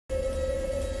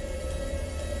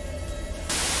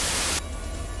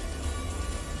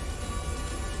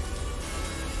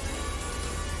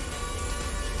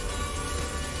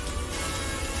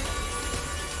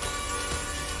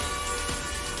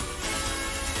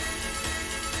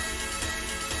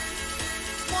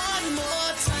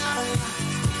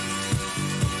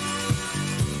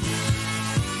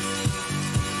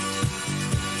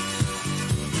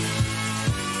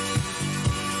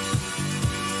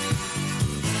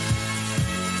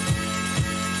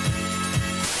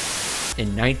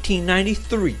In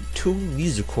 1993, two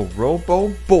musical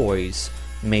robo boys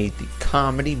made the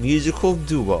comedy musical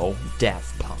duo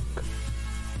Daft Punk.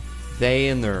 They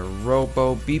and their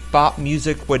robo bebop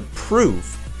music would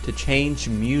prove to change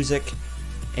music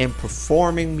and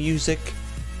performing music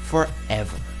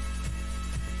forever.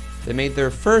 They made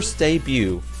their first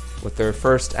debut with their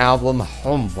first album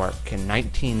Homework in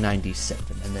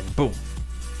 1997, and then boom,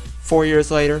 4 years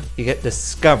later you get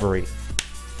Discovery.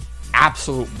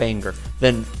 Absolute banger.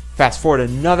 Then fast forward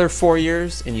another 4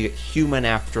 years and you get Human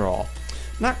After All.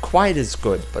 Not quite as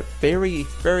good, but very,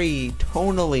 very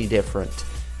tonally different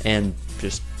and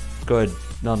just good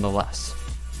nonetheless.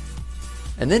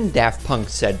 And then Daft Punk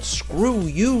said, screw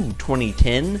you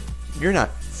 2010, you're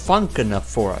not funk enough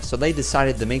for us. So they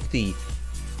decided to make the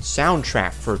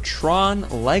soundtrack for Tron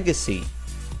Legacy,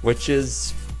 which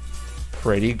is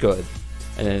pretty good.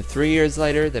 And then 3 years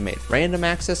later, they made Random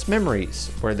Access Memories,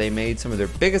 where they made some of their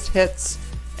biggest hits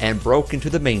and broke into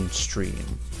the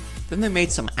mainstream. Then they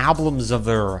made some albums of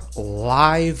their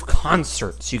live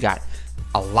concerts. You got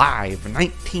Alive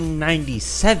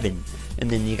 1997, and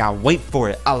then you got, wait for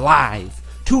it, Alive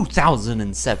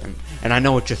 2007. And I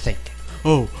know what you're thinking.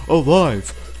 Oh,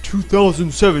 Alive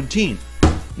 2017.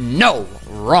 No,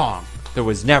 wrong. There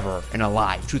was never an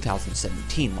Alive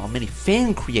 2017. While many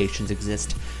fan creations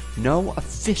exist, no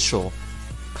official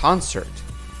concert,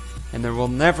 and there will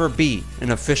never be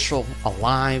an official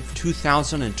Alive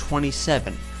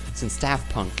 2027 since Daft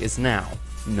Punk is now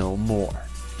no more.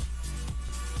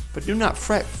 But do not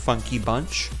fret, funky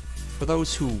bunch. For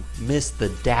those who missed the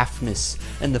daftness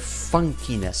and the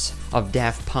funkiness of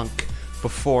Daft Punk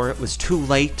before it was too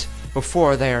late,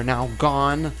 before they are now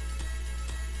gone,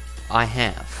 I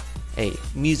have a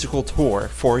musical tour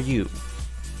for you.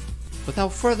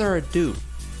 Without further ado,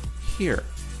 here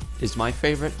is my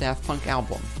favorite Daft Punk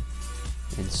album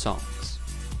in songs.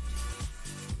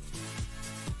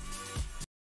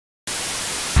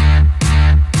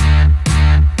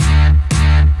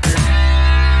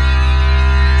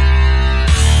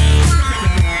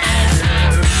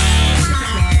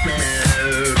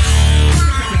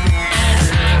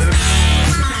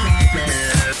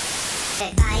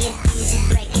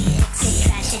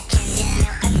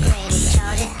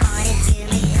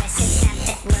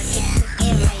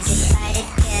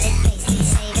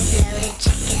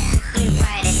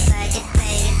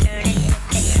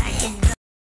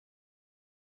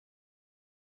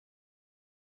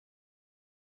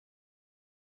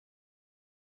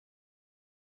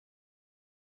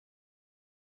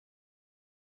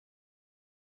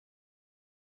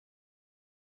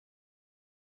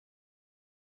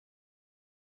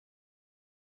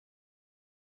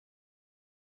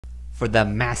 For the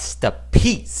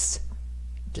masterpiece,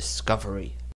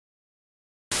 Discovery.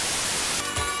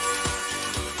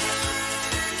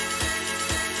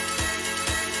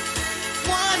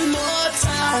 One more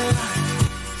time.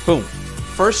 Boom.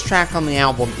 First track on the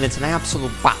album, and it's an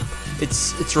absolute bop.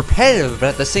 It's repetitive, but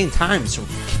at the same time, so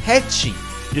catchy.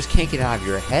 You just can't get it out of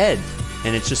your head,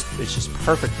 and it's just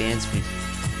perfect dance music.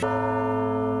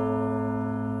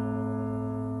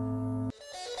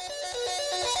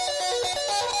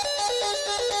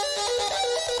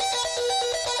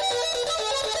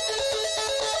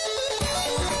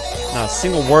 Not a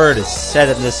single word is said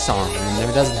in this song, and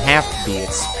there doesn't have to be.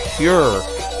 It's pure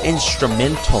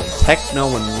instrumental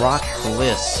techno and rock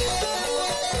bliss.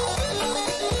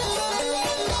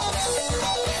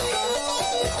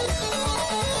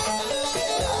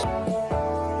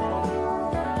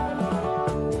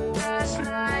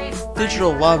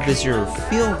 Digital Love is your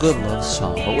feel-good love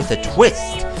song, but with a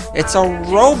twist. It's a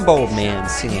Robo Man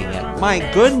singing it. My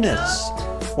goodness,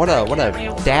 what a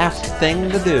daft thing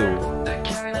to do.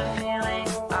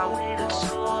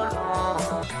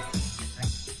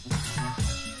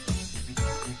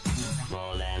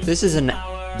 This is an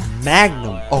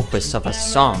magnum opus of a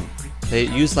song. They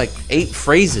use like 8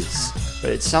 phrases, but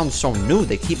it sounds so new.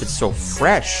 They keep it so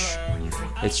fresh.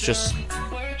 It's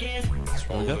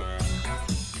really good.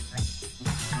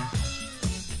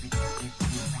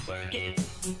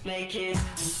 Make it,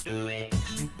 do it,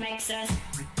 makes us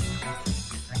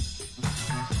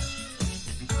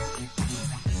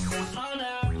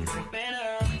harder,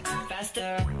 better,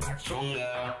 faster,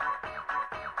 stronger.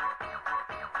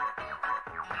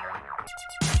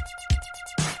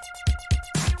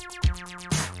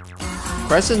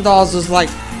 Crescent Dolls is like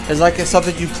is like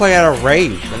something you play at a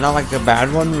rave, and not like a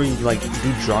bad one where you like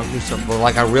do drugs or something, but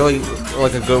like a really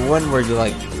like a good one where you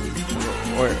like,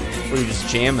 or where you're just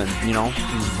jamming, you know, you're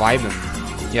just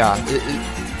vibing. Yeah,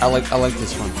 I like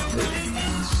this one.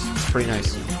 It's pretty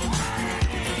nice.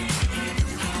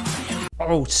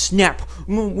 Oh snap!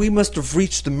 We must have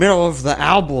reached the middle of the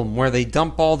album where they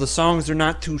dump all the songs they're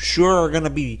not too sure are gonna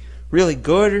be really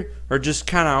good or just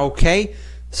kind of okay.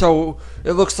 So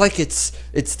it looks like it's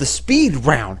the speed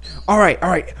round. All right.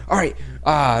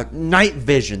 Night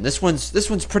Vision. This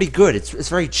one's pretty good. It's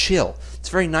very chill. It's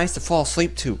very nice to fall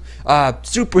asleep to.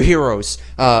 Superheroes.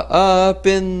 Up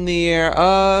in the air,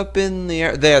 up in the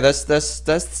air. There. That's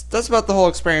about the whole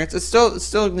experience. It's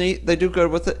still neat. They do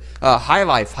good with it. High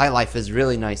Life. High Life is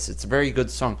really nice. It's a very good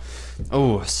song.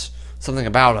 Oh, something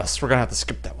about us. We're gonna have to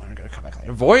skip that one. We're gonna come back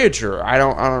later. Voyager. I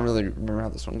don't really remember how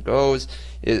this one goes.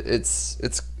 It's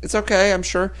okay, I'm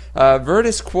sure.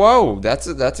 Virtus Quo. That's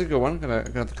a good one.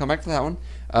 Gonna have to come back to that one.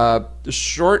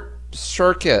 Short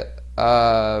Circuit.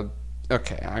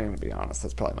 Okay, I'm gonna be honest.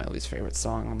 That's probably my least favorite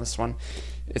song on this one.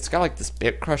 It's got like this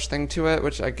bit crush thing to it,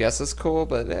 which I guess is cool,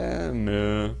 but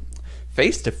no.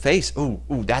 Face to Face. Ooh,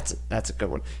 that's a good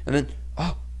one. And then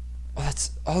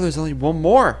there's only one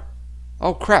more.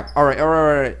 Oh crap! All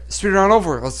right. Speed it on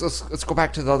over. Let's go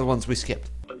back to the other ones we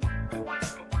skipped.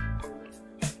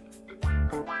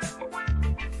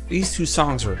 These two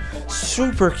songs are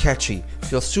super catchy,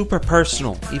 feel super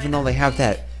personal, even though they have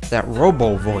that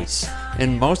robo voice.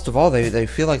 And most of all, they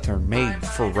feel like they're made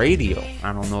for radio.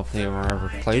 I don't know if they were ever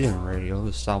played in radio.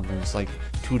 This album's like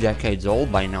 2 decades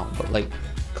old by now, but like,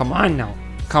 come on now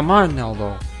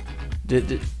though.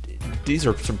 These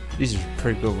are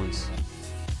pretty good ones.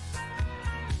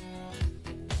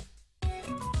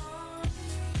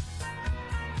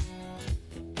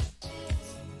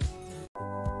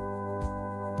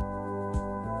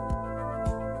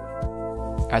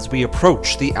 As we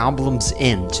approach the album's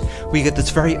end, we get this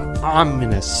very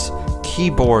ominous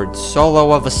keyboard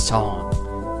solo of a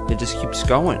song. It just keeps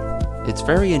going. It's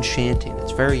very enchanting.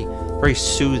 It's very, very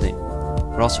soothing,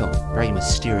 but also very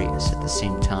mysterious at the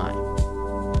same time.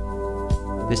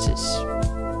 This is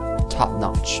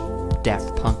top-notch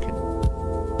Daft Punk.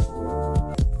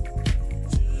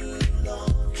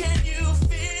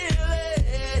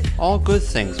 All good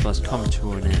things must come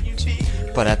to an end.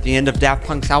 But at the end of Daft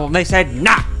Punk's album, they said,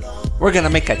 nah! We're gonna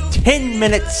make a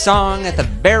 10-minute song at the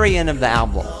very end of the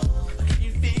album.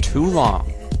 Too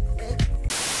long.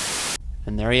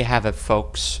 And there you have it,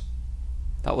 folks.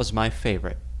 That was my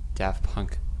favorite Daft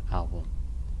Punk album.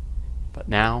 But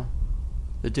now,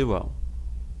 the duo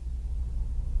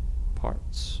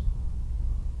parts.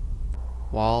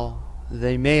 While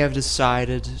they may have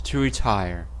decided to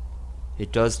retire,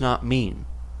 it does not mean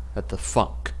that the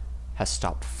funk has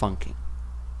stopped funking.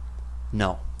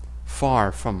 No,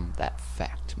 far from that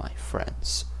fact, my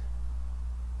friends.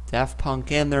 Daft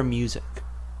Punk and their music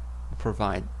will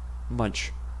provide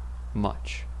much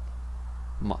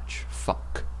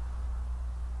funk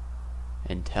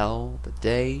until the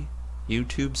day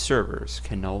YouTube servers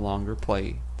can no longer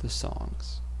play the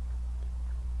songs.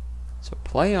 So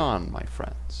play on, my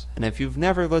friends. And if you've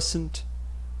never listened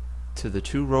to the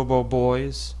two Robo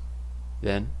Boys,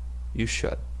 then you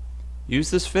should. Use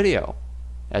this video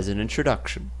as an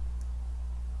introduction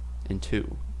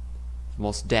into the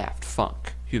most daft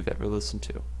funk you've ever listened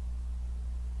to.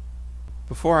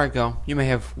 Before I go, you may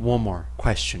have one more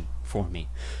question for me.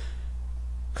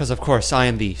 Because of course I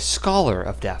am the scholar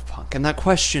of Daft Punk, and that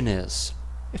question is,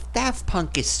 if Daft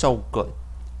Punk is so good,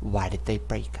 why did they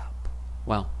break up?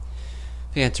 Well,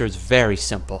 the answer is very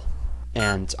simple,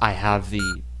 and I have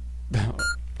the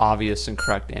obvious and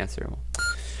correct answer.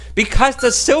 Because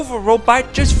the silver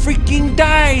robot just freaking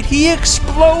died! He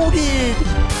exploded!